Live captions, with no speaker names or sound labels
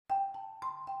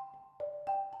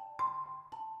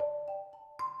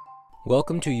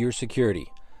Welcome to Your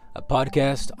Security, a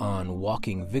podcast on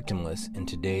walking victimless in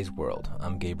today's world.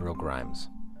 I'm Gabriel Grimes.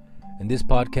 In this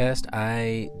podcast,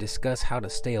 I discuss how to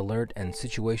stay alert and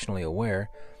situationally aware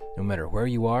no matter where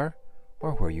you are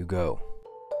or where you go.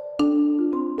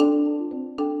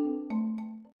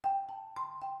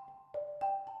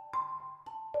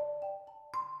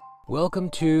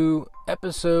 Welcome to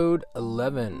episode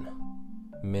 11,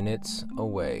 Minutes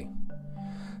Away.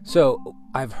 So,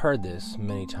 I've heard this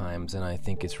many times and I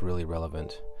think it's really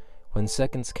relevant. When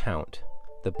seconds count,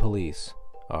 the police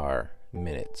are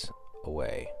minutes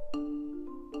away.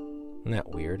 Isn't that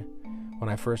weird? When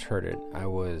I first heard it, I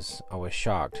was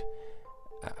shocked.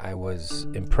 I was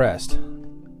impressed.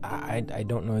 I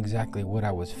don't know exactly what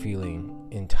I was feeling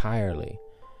entirely,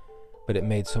 but it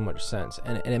made so much sense.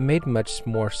 And it made much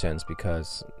more sense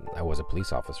because I was a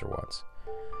police officer once.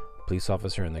 Police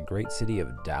officer in the great city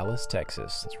of Dallas,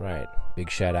 Texas. That's right. Big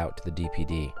shout out to the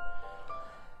DPD.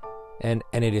 And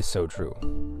it is so true.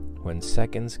 When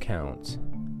seconds count,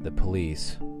 the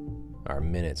police are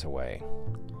minutes away.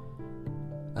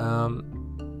 What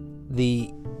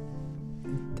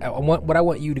I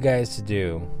want you guys to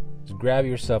do is grab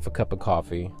yourself a cup of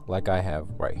coffee, like I have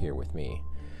right here with me.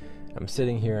 I'm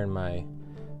sitting here in my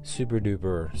super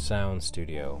duper sound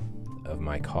studio of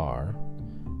my car,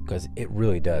 because it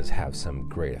really does have some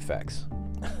great effects.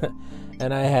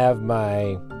 And I have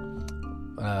my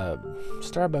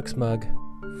Starbucks mug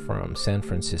from San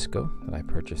Francisco that I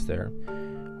purchased there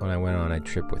when I went on a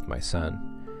trip with my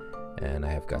son. And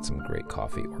I have got some great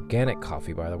coffee, organic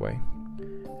coffee, by the way,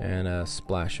 and a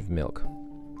splash of milk.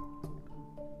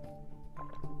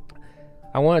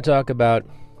 I want to talk about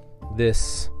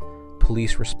this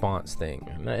police response thing,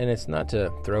 and it's not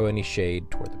to throw any shade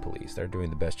toward the police. They're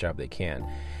doing the best job they can.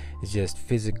 It's just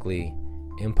physically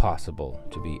impossible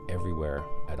to be everywhere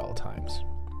at all times.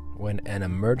 When an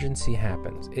emergency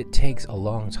happens, it takes a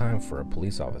long time for a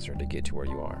police officer to get to where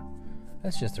you are.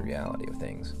 That's just the reality of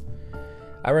things.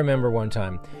 I remember one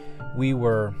time we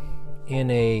were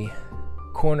in a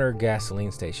corner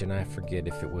gasoline station. I forget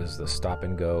if it was the Stop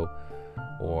and Go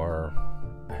or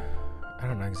I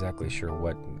don't know exactly sure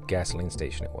what gasoline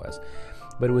station it was,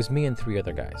 but it was me and three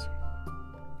other guys.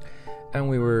 And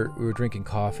we were drinking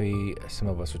coffee. Some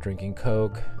of us were drinking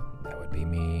Coke. That would be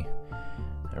me.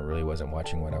 I really wasn't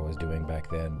watching what I was doing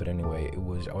back then. But anyway, I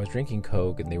was drinking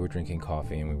Coke and they were drinking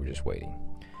coffee and we were just waiting.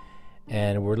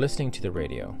 And we're listening to the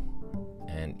radio.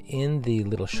 And in the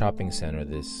little shopping center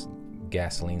this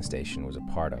gasoline station was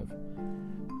a part of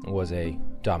was a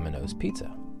Domino's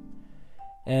Pizza.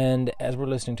 And as we're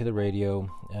listening to the radio,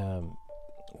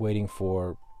 waiting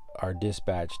for our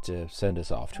dispatch to send us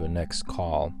off to a next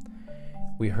call,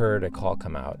 we heard a call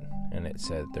come out, and it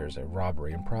said there's a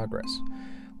robbery in progress.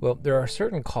 Well, there are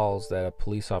certain calls that a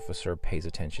police officer pays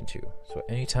attention to. So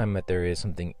anytime that there is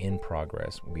something in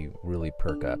progress, we really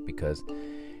perk up because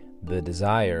the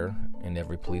desire in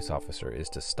every police officer is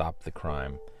to stop the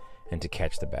crime and to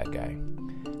catch the bad guy.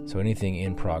 So anything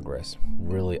in progress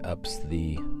really ups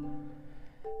the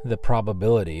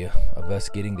probability of us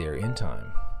getting there in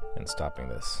time and stopping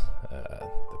the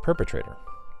perpetrator.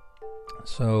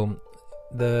 So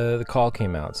the call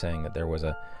came out saying that there was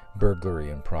a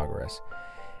burglary in progress.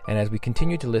 And as we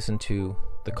continued to listen to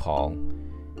the call,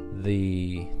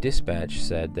 the dispatch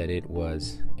said that it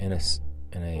was in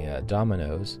a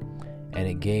Domino's and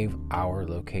it gave our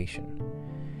location.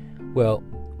 Well,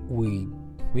 we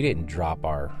didn't drop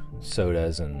our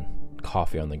sodas and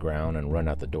coffee on the ground and run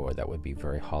out the door. That would be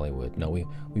very Hollywood. No,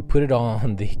 we put it all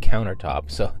on the countertop.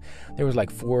 So there was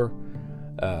like 4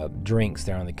 drinks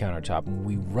there on the countertop.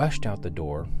 We rushed out the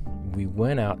door. We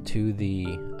went out to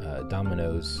the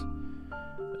Domino's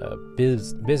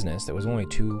business that was only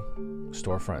 2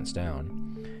 storefronts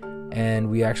down, and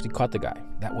we actually caught the guy.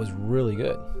 That was really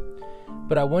good.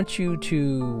 But I want you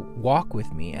to walk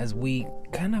with me as we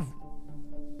kind of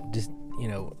just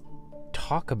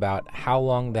talk about how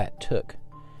long that took.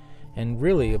 And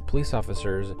really, a police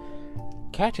officer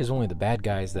catches only the bad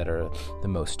guys that are the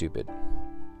most stupid.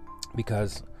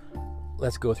 Because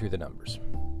let's go through the numbers.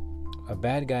 A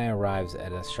bad guy arrives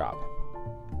at a shop.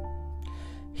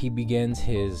 He begins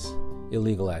his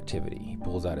illegal activity. He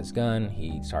pulls out his gun,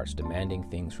 he starts demanding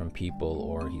things from people,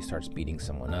 or he starts beating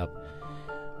someone up,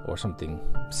 or something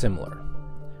similar.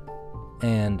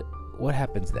 And what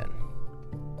happens then?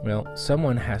 Well,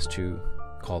 someone has to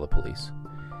call the police.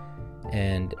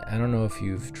 And I don't know if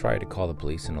you've tried to call the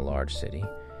police in a large city,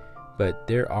 but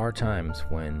there are times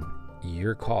when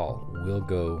your call will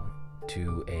go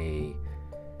to a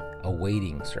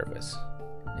waiting service.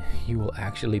 You will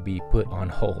actually be put on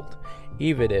hold,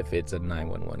 even if it's a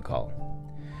 911 call.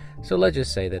 So let's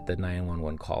just say that the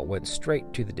 911 call went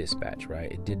straight to the dispatch,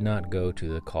 right? It did not go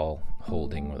to the call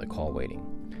holding or the call waiting.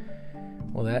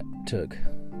 Well, that took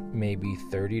maybe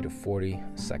 30 to 40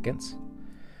 seconds.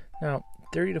 Now,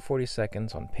 30 to 40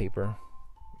 seconds on paper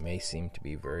may seem to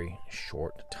be very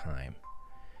short time.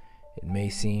 It may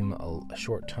seem a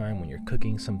short time when you're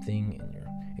cooking something in your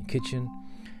kitchen,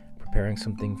 preparing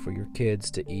something for your kids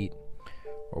to eat,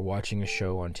 or watching a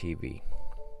show on TV.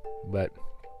 But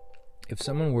if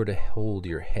someone were to hold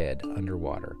your head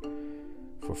underwater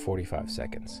for 45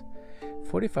 seconds,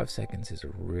 45 seconds is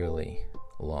a really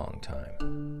long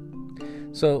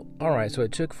time. So, alright, so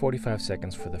it took 45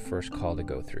 seconds for the first call to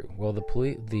go through. Well,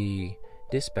 the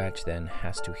dispatch then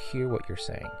has to hear what you're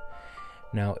saying.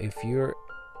 Now, if you're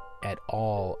at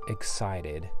all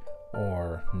excited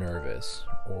or nervous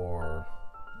or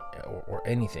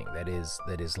anything that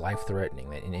is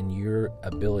life-threatening, and your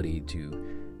ability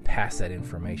to pass that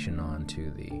information on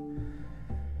to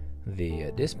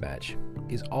the dispatch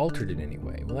is altered in any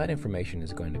way, well, that information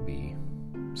is going to be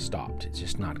stopped. It's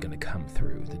just not going to come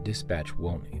through. The dispatch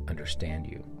won't understand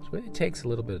you. So it takes a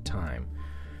little bit of time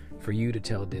for you to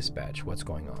tell dispatch what's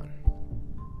going on.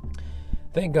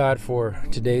 Thank God for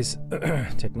today's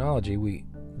technology.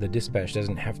 The dispatch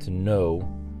doesn't have to know,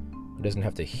 doesn't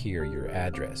have to hear your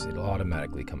address. It'll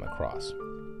automatically come across.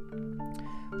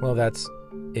 Well, that's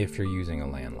if you're using a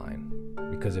landline,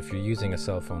 because if you're using a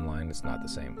cell phone line, it's not the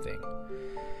same thing.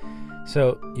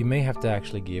 So you may have to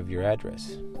actually give your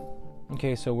address.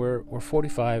 Okay, so we're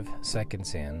 45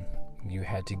 seconds in. You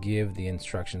had to give the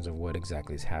instructions of what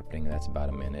exactly is happening. That's about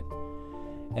a minute.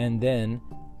 And then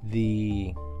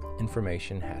the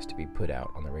information has to be put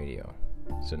out on the radio.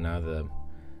 So now the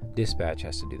dispatch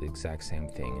has to do the exact same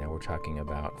thing. Now we're talking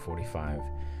about 45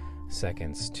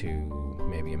 seconds to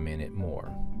maybe a minute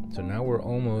more. So now we're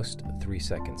almost 3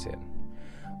 seconds in.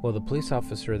 Well, the police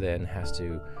officer then has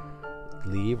to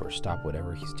leave or stop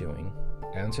whatever he's doing,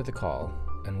 answer the call,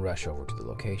 and rush over to the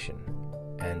location.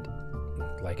 And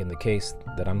like in the case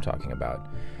that I'm talking about,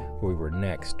 where we were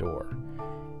next door,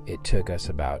 it took us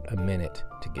about a minute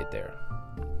to get there.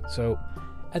 So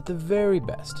at the very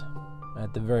best,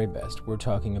 we're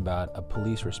talking about a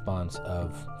police response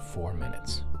of 4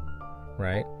 minutes,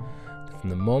 right? From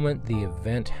the moment the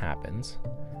event happens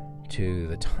to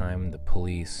the time the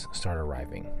police start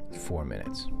arriving, 4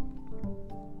 minutes.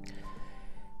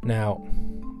 Now,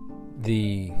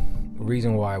 the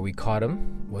reason why we caught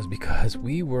him was because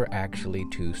we were actually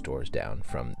 2 stores down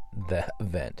from the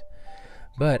event.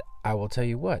 But I will tell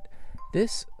you what,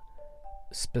 this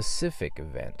specific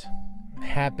event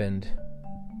happened,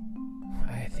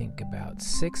 I think, about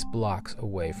 6 blocks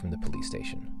away from the police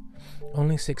station.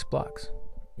 Only 6 blocks.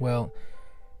 Well,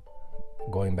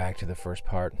 going back to the first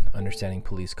part, understanding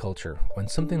police culture, when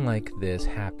something like this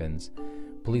happens,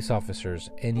 police officers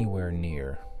anywhere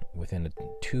near, within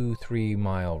a 2-3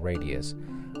 mile radius,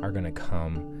 are going to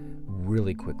come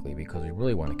really quickly because we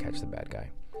really want to catch the bad guy.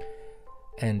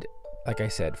 And like I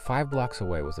said, 5 blocks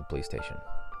away was the police station.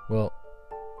 Well,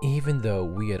 even though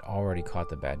we had already caught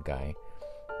the bad guy,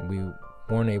 we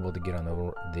weren't able to get on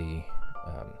the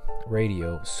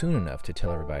radio soon enough to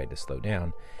tell everybody to slow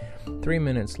down. 3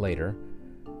 minutes later,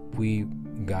 we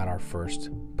got our first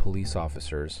police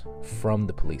officers from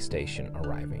the police station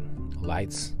arriving.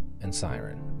 Lights and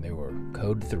siren. They were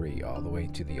code 3 all the way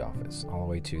to the office, all the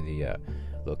way to the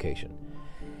location.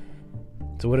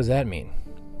 So what does that mean?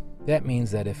 That means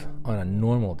that if on a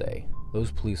normal day,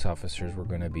 those police officers were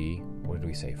going to be, what did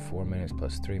we say, 4 minutes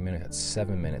plus 3 minutes, that's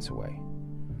 7 minutes away.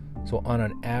 So on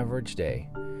an average day,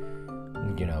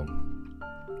 you know,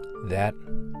 that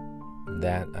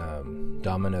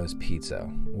Domino's Pizza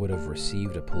would have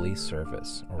received a police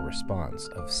service or response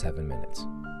of 7 minutes.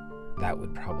 That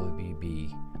would probably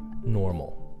be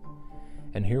normal.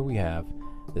 And here we have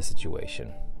the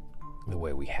situation the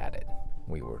way we had it.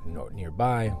 We were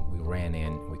nearby, we ran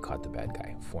in, we caught the bad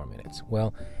guy, 4 minutes.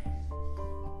 Well,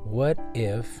 what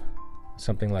if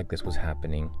something like this was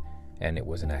happening and it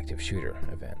was an active shooter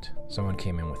event? Someone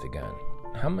came in with a gun.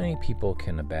 How many people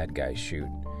can a bad guy shoot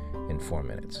in 4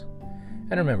 minutes?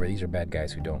 And remember, these are bad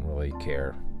guys who don't really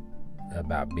care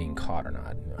about being caught or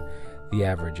not. You know, the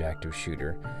average active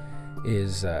shooter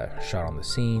is shot on the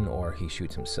scene, or he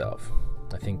shoots himself.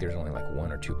 I think there's only like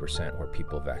 1 or 2% where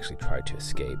people have actually tried to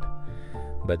escape.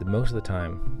 But most of the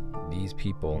time, these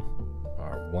people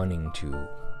are wanting to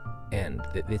end.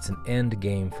 It's an end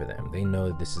game for them. They know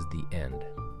that this is the end.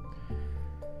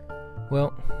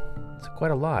 Well, it's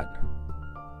quite a lot.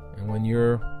 And when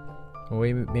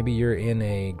maybe you're in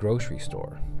a grocery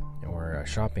store or a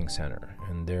shopping center,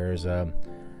 and there's maybe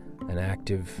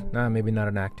not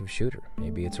an active shooter.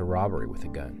 Maybe it's a robbery with a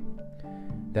gun.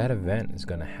 that event is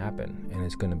going to happen, and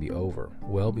it's going to be over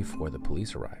well before the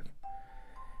police arrive.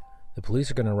 The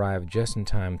police are going to arrive just in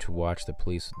time to watch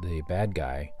the bad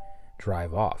guy,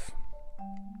 drive off.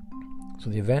 So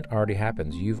the event already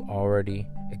happens. You've already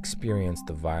experienced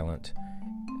the violent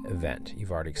event.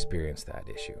 You've already experienced that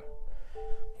issue.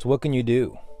 So what can you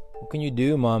do? What can you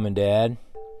do, mom and dad?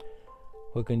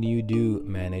 What can you do,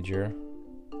 manager,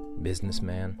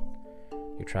 businessman?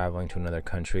 You're traveling to another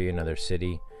country, another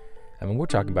city. I mean, we're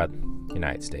talking about the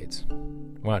United States.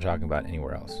 We're not talking about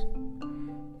anywhere else.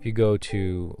 If you go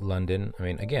to London, I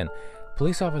mean, again,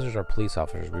 police officers are police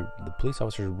officers. The police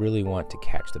officers really want to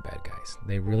catch the bad guys.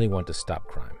 They really want to stop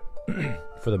crime,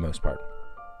 for the most part.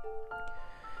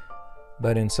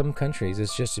 But in some countries,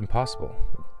 it's just impossible.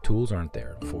 Tools aren't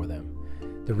there for them.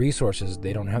 The resources,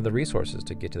 they don't have the resources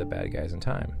to get to the bad guys in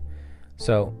time.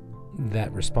 So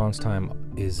that response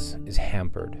time is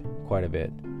hampered quite a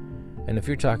bit. And if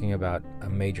you're talking about a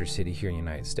major city here in the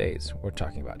United States, we're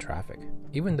talking about traffic.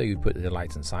 Even though you put the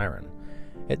lights and siren,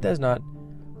 it does not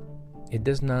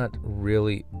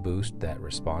really boost that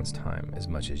response time as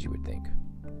much as you would think.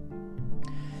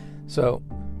 So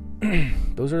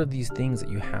those are these things that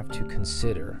you have to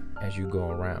consider as you go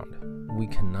around. We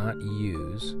cannot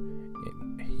use,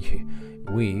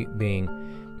 we being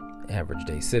average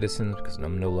day citizens, because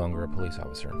I'm no longer a police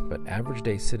officer, but average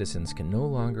day citizens can no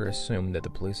longer assume that the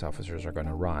police officers are going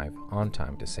to arrive on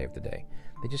time to save the day.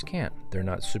 They just can't. They're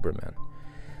not Superman.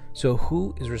 So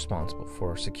who is responsible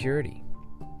for security?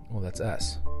 Well, that's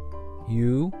us.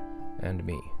 You and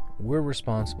me. We're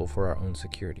responsible for our own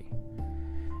security.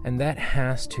 And that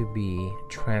has to be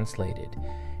translated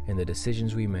in the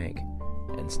decisions we make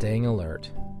and staying alert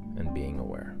and being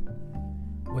aware.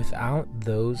 Without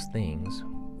those things,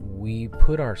 we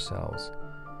put ourselves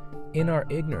in our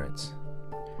ignorance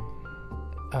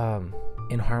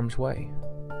in harm's way.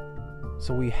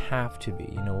 So we have to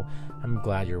be, I'm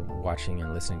glad you're watching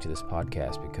and listening to this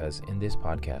podcast, because in this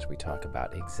podcast we talk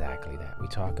about exactly that. We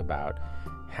talk about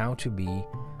how to be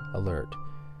alert,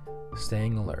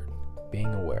 staying alert,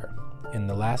 being aware. In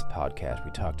the last podcast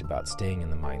we talked about staying in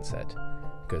the mindset,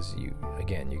 because you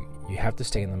have to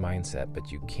stay in the mindset,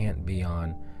 but you can't be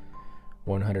on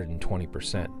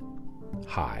 120%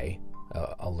 high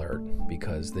alert,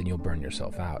 because then you'll burn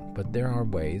yourself out. But there are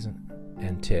ways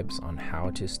and tips on how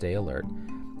to stay alert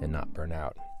and not burn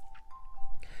out.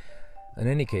 In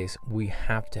any case, we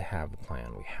have to have a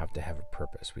plan. We have to have a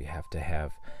purpose. We have to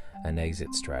have an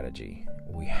exit strategy.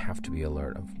 We have to be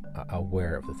aware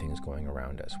of the things going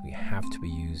around us. We have to be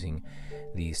using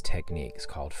these techniques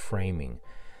called framing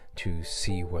to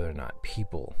see whether or not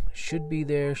people should be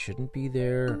there, shouldn't be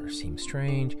there, or seem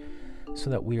strange, so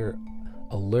that we're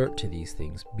alert to these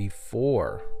things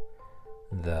before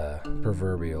the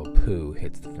proverbial poo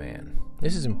hits the fan.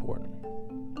 This is important.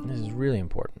 This is really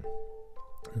important.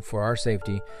 And for our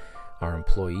safety, our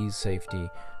employees' safety,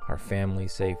 our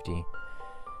family's safety.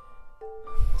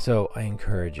 So I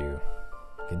encourage you,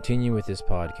 continue with this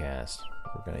podcast.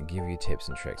 We're going to give you tips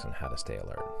and tricks on how to stay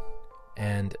alert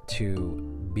and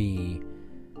to be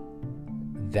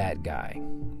that guy,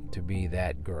 to be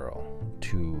that girl,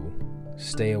 to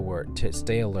stay alert,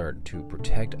 to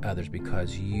protect others,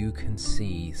 because you can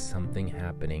see something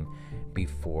happening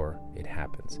before it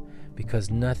happens. Because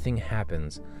nothing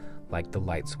happens like the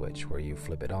light switch where you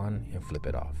flip it on and flip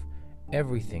it off.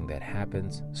 Everything that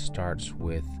happens starts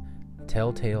with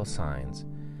telltale signs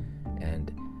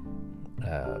and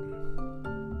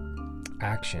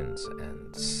actions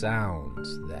and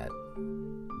sounds that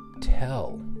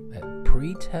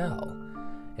pre-tell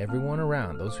everyone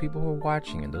around, those people who are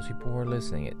watching and those people who are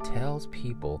listening. It tells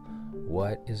people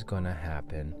what is going to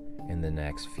happen in the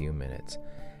next few minutes.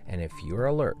 And if you're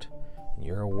alert,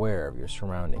 you're aware of your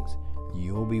surroundings,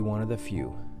 you will be one of the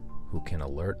few who can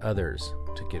alert others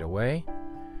to get away,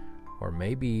 or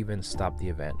maybe even stop the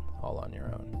event all on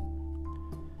your own.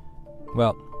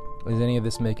 Well, is any of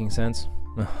this making sense?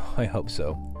 I hope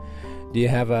so. Do you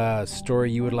have a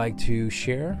story you would like to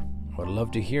share? I would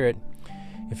love to hear it.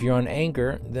 If you're on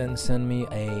Anchor, then send me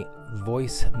a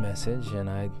voice message and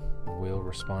I will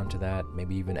respond to that,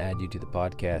 maybe even add you to the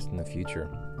podcast in the future.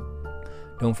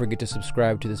 Don't forget to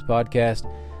subscribe to this podcast.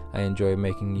 I enjoy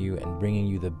making you and bringing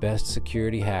you the best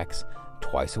security hacks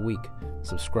twice a week.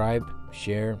 Subscribe,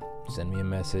 share, send me a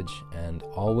message, and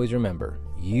always remember,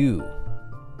 you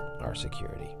are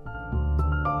security.